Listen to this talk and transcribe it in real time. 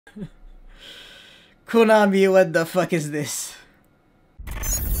Konami, what the fuck is this?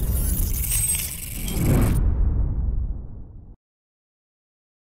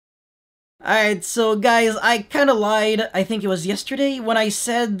 Alright, so guys, I kinda lied, I think it was yesterday, when I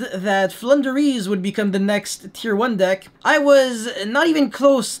said that Flundereeze would become the next Tier 1 deck. I was not even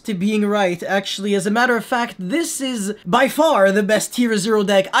close to being right, actually. As a matter of fact, this is by far the best Tier 0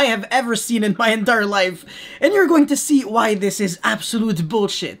 deck I have ever seen in my entire life, and you're going to see why this is absolute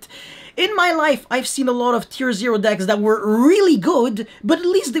bullshit. In my life, I've seen a lot of Tier 0 decks that were really good, but at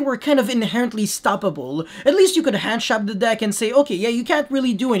least they were kind of inherently stoppable. At least you could handshap the deck and say, okay, yeah, you can't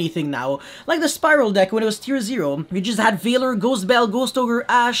really do anything now. Like the Spiral deck when it was Tier 0. You just had Veiler, Ghost Belle, Ghost Ogre,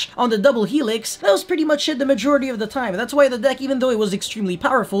 Ash on the double Helix. That was pretty much it the majority of the time. That's why the deck, even though it was extremely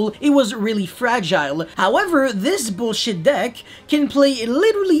powerful, it was really fragile. However, this bullshit deck can play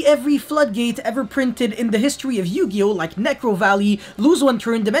literally every Floodgate ever printed in the history of Yu-Gi-Oh! Like Necro Valley, Lose One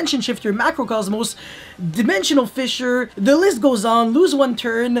Turn, Dimension Shifter, Macrocosmos, Dimensional Fissure, the list goes on, lose one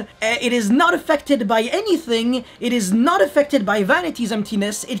turn. It is not affected by anything, it is not affected by Vanity's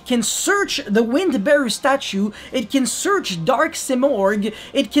Emptiness, it can search the Windbearer statue, it can search Dark Simorg,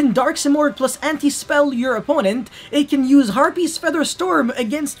 it can Dark Simorg plus anti-spell your opponent, it can use Harpy's Feather Storm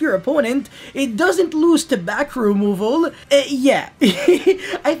against your opponent, it doesn't lose to back removal. Yeah,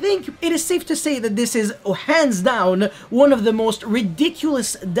 I think it is safe to say that this is hands down one of the most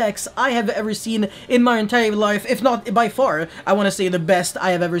ridiculous decks I have ever seen in my entire life, if not by far, I want to say the best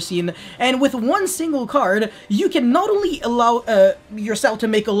I have ever seen. And with one single card, you can not only allow yourself to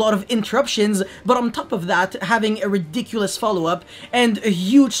make a lot of interruptions, but on top of that, having a ridiculous follow-up and a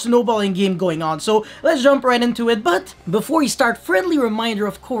huge snowballing game going on. So let's jump right into it, but before we start, friendly reminder,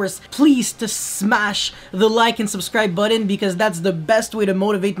 of course, please to smash the like and subscribe button, because that's the best way to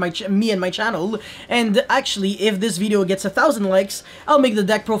motivate me and my channel. And actually, if this video gets 1,000 likes, I'll make the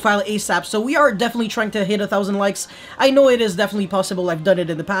deck profile ASAP. So we are definitely trying to hit 1,000 likes. I know it is definitely possible. I've done it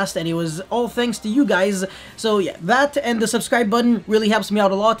in the past, and it was all thanks to you guys. So yeah, that and the subscribe button really helps me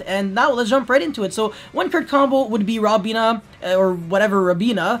out a lot. And now let's jump right into it. So one card combo would be Robina, or whatever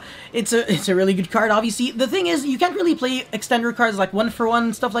Rabina. It's a really good card, obviously. The thing is, you can't really play extender cards like 1-for-1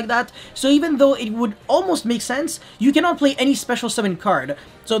 and stuff like that. So even though it would almost make sense, you cannot play any special summon card.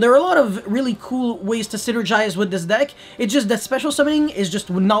 So there are a lot of really cool ways to synergize with this deck. It's just that special summoning is just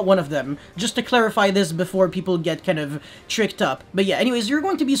not one of them. Just to clarify this before people get kind of tricked up. But yeah, anyways, you're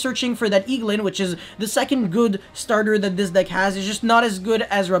going to be searching for that Eaglin, which is the second good starter that this deck has. It's just not as good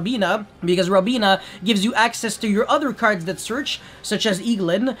as Rabina, because Rabina gives you access to your other cards that search, such as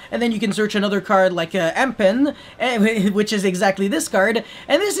Eaglin, and then you can search another card like Ampen, which is exactly this card.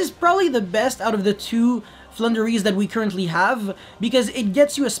 And this is probably the best out of the two Flundereeze that we currently have, because it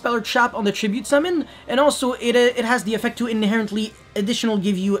gets you a Speller Trap on the Tribute Summon, and also it has the effect to inherently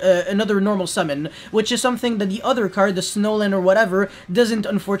give you another normal summon, which is something that the other card, the Snowland or whatever, doesn't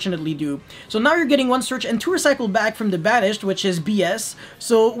unfortunately do. So now you're getting one search and two recycle back from the Banished, which is BS.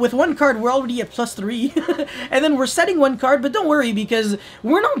 So with one card, we're already at +3, and then we're setting one card, but don't worry, because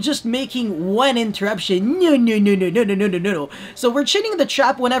we're not just making one interruption. No. So we're chaining the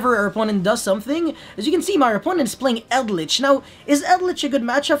trap whenever our opponent does something. As you can see, my opponent's playing Eldritch. Now, is Eldritch a good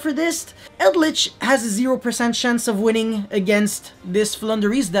matchup for this? Eldritch has a 0% chance of winning against this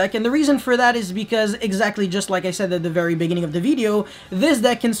Flundereeze deck, and the reason for that is because, exactly just like I said at the very beginning of the video, this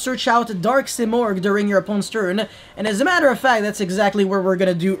deck can search out Dark Simorg during your opponent's turn, and as a matter of fact, that's exactly what we're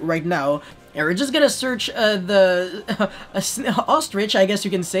gonna do right now. And we're just gonna search the Ostrich, I guess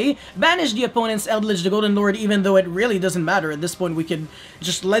you can say, banish the opponent's Eldritch, the Golden Lord, even though it really doesn't matter. At this point, we could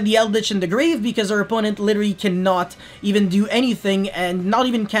just let the Eldritch in the grave, because our opponent literally cannot even do anything, and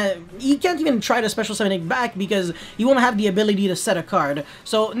he can't even try to special summon it back, because he won't have the ability to set a card.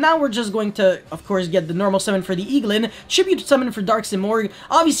 So now we're just going to, of course, get the normal summon for the Eaglin, Tribute Summon for Dark Simorg,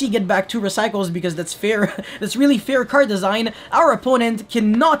 obviously get back 2 recycles, because that's fair. That's really fair card design. Our opponent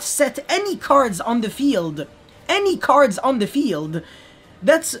cannot set any cards on the field. Any cards on the field.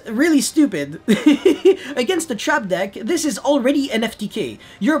 That's really stupid. Against the trap deck, this is already an FTK.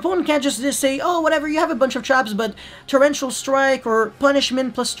 Your opponent can't just say, oh, whatever, you have a bunch of traps, but Torrential Strike or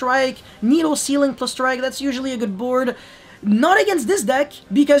Punishment plus Strike, Needle Sealing plus Strike, that's usually a good board. Not against this deck,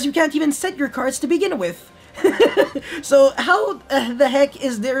 because you can't even set your cards to begin with. So how the heck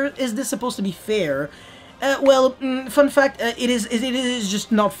is this supposed to be fair? Well, fun fact, it is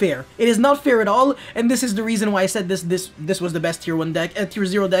just not fair. It is not fair at all, and this is the reason why I said this was the best Tier 1 deck, Tier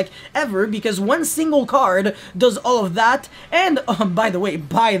 0 deck ever, because one single card does all of that, and, by the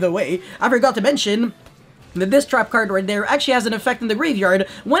way, I forgot to mention, This trap card right there actually has an effect in the graveyard.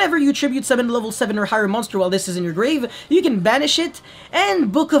 Whenever you tribute summon a level 7 or higher monster while this is in your grave, you can banish it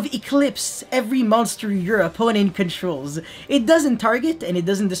and Book of Eclipse every monster your opponent controls. It doesn't target and it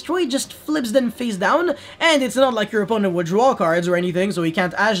doesn't destroy, it just flips them face down, and it's not like your opponent would draw cards or anything, so he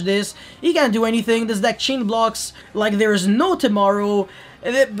can't ash this, he can't do anything. This deck chain blocks like there's no tomorrow.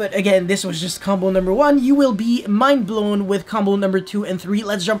 But again, this was just combo number 1. You will be mind blown with combo number 2 and 3.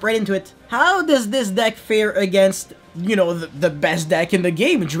 Let's jump right into it. How does this deck fare against, you know, the best deck in the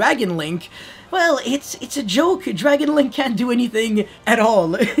game, Dragon Link? Well, it's a joke. Dragon Link can't do anything at all.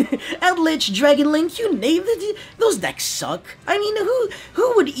 Outlich, Dragon Link, you name it, those decks suck. I mean,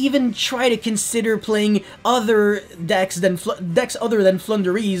 who would even try to consider playing other decks than decks other than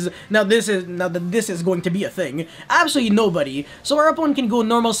Flundereeze? Now that this is going to be a thing. Absolutely nobody. So our opponent can go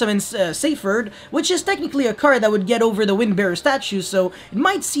normal summons Seyford, which is technically a card that would get over the Windbearer statue, so it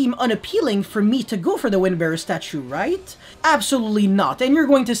might seem unappealing for me to go for the Windbearer statue, right? Absolutely not, and you're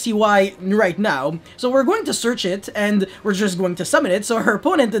going to see why right now. So we're going to search it, and we're just going to summon it, so her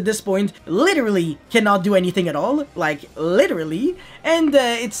opponent at this point literally cannot do anything at all, like literally, and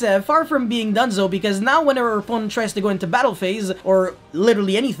it's far from being done so, because now whenever our opponent tries to go into battle phase, or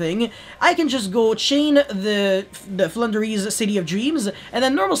literally anything, I can just go chain the Flundereeze City of Dreams, and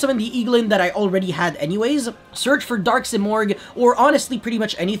then normal summon the Eaglin that I already had anyways, search for Dark Simorgh, or honestly pretty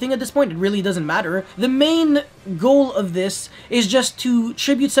much anything at this point, it really doesn't matter. The main goal of this is just to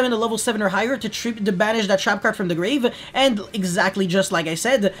tribute summon a level 7 or higher to banish that trap card from the grave, and exactly just like I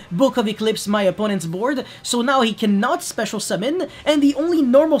said, Book of Eclipse my opponent's board, so now he cannot special summon, and the only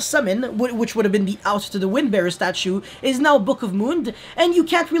normal summon, which would have been the out to the Windbearer statue, is now Book of Moon, and you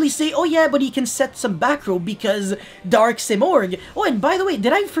can't really say, oh yeah, but he can set some back row because Dark Simorgh. Oh, and by the way,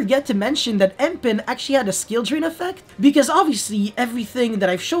 did I forget to mention that Empen actually had a skill drain effect? Because obviously, everything that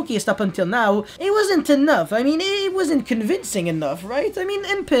I've showcased up until now, it wasn't enough. I mean, it wasn't convincing enough, right? I mean,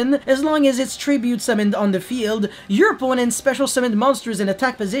 Empen, as long as it's tribute summoned on the field, your opponent's special summoned monsters in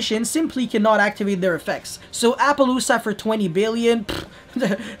attack position simply cannot activate their effects. So Appaloosa for 20 billion,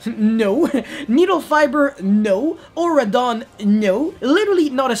 no. Needle Fiber, no. Auradon, no. Literally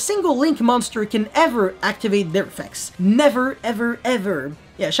not a single Link monster can ever activate their effects. Never, ever, ever.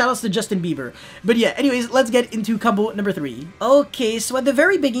 Yeah, shoutouts to Justin Bieber. But yeah, anyways, let's get into combo number 3. Okay, so at the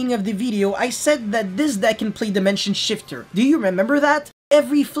very beginning of the video, I said that this deck can play Dimension Shifter. Do you remember that?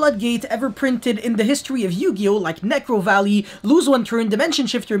 Every Floodgate ever printed in the history of Yu-Gi-Oh! Like Necro Valley, Lose One Turn, Dimension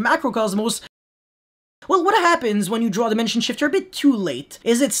Shifter, Macrocosmos. Well, what happens when you draw Dimension Shifter a bit too late?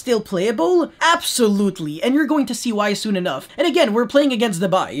 Is it still playable? Absolutely, and you're going to see why soon enough. And again, we're playing against the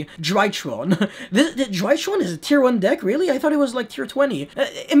Bai, Drytron. Drytron is a tier 1 deck? Really? I thought it was like tier 20.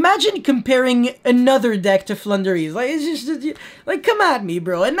 Imagine comparing another deck to Flundereeze. Like, it's just, like, come at me,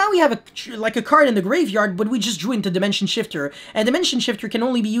 bro. And now we have a card in the graveyard, but we just drew into Dimension Shifter. And Dimension Shifter can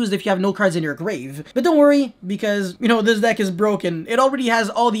only be used if you have no cards in your grave. But don't worry, because, you know, this deck is broken. It already has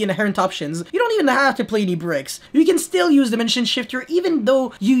all the inherent options. You don't even have to play any bricks. You can still use Dimension Shifter even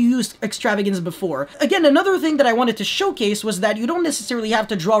though you used Extravagance before. Again, another thing that I wanted to showcase was that you don't necessarily have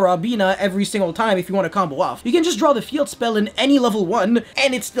to draw Robina every single time if you want to combo off. You can just draw the field spell in any level 1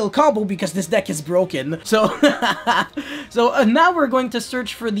 and it's still combo because this deck is broken. So, now we're going to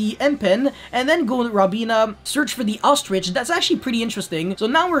search for the Empen and then go with Robina, search for the Ostrich. That's actually pretty interesting. So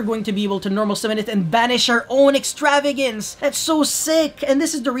now we're going to be able to normal summon it and banish our own Extravagance. That's so sick. And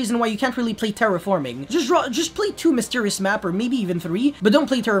this is the reason why you can't really play Terraforming. Just play 2 Mysterious Map, or maybe even 3, but don't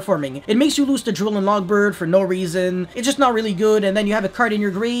play Terraforming. It makes you lose to Drill and Logbird for no reason. It's just not really good, and then you have a card in your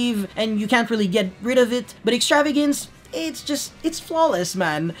grave, and you can't really get rid of it. But Extravagance, it's flawless,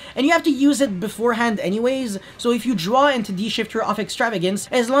 man. And you have to use it beforehand anyways, so if you draw into D-Shifter off Extravagance,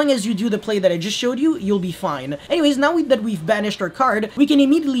 as long as you do the play that I just showed you, you'll be fine. Anyways, now that we've banished our card, we can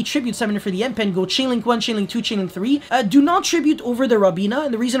immediately tribute summon for the Empen, go Chainlink 1, Chainlink 2, Chainlink 3. Do not tribute over the Robina,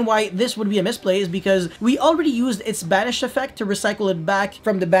 and the reason why this would be a misplay is because we already used its banished effect to recycle it back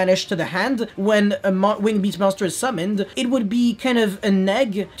from the banish to the hand when a Wing Beast monster is summoned. It would be kind of a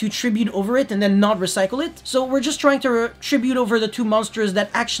neg to tribute over it and then not recycle it, so we're just trying to tribute over the 2 monsters that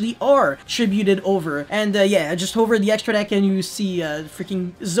actually are tributed over. And yeah, just hover the extra deck and you see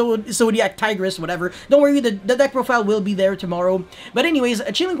freaking Zodiac Tigress, whatever. Don't worry, the deck profile will be there tomorrow. But anyways, a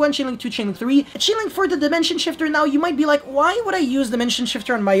Chainlink 1, Chainlink 2, Chainlink 3. A Chainlink for the Dimension Shifter. Now, you might be like, why would I use Dimension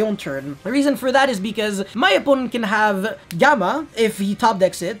Shifter on my own turn? The reason for that is because my opponent can have Gamma if he top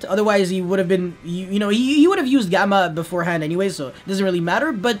decks it. Otherwise, he would have been, you know, he would have used Gamma beforehand anyway, so it doesn't really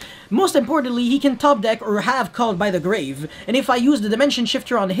matter. But most importantly, he can top deck or have called by the grave. And if I use the Dimension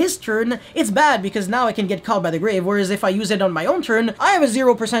Shifter on his turn, it's bad because now I can get caught by the grave, whereas if I use it on my own turn, I have a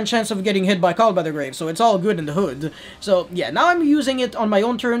 0% chance of getting hit by Called by the Grave, so it's all good in the hood. So yeah, now I'm using it on my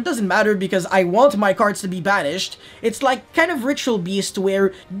own turn, doesn't matter because I want my cards to be banished. It's like kind of Ritual Beast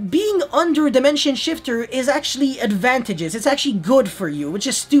where being under Dimension Shifter is actually advantageous, it's actually good for you, which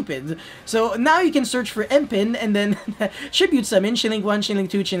is stupid. So now you can search for Empin and then Tribute Summon, Chilling 1, Chilling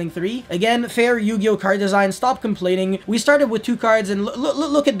 2, Chilling 3. Again, fair Yu-Gi-Oh card design, stop complaining. We started with 2 cards and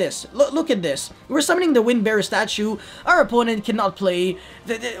look at this, look at this. We're summoning the Windbearer statue, our opponent cannot play.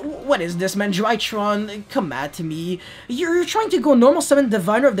 What is this, man? Drytron, come at me. You're trying to go normal summon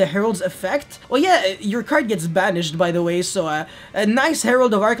Diviner of the Herald's effect? Well, yeah, your card gets banished, by the way, so a nice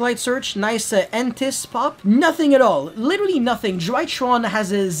Herald of Arclight search, nice Entis pop. Nothing at all, literally nothing. Drytron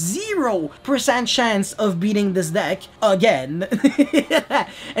has a 0% chance of beating this deck again.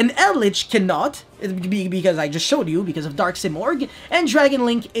 And Eldritch cannot, because I just showed you, because of Dark Simorg, and Dragon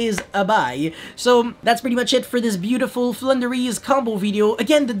Link is a buy. So that's pretty much it for this beautiful Flundereeze combo video.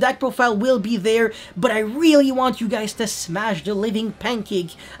 Again, the deck profile will be there, but I really want you guys to smash the living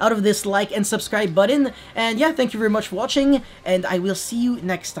pancake out of this like and subscribe button. And yeah, thank you very much for watching, and I will see you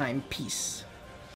next time. Peace.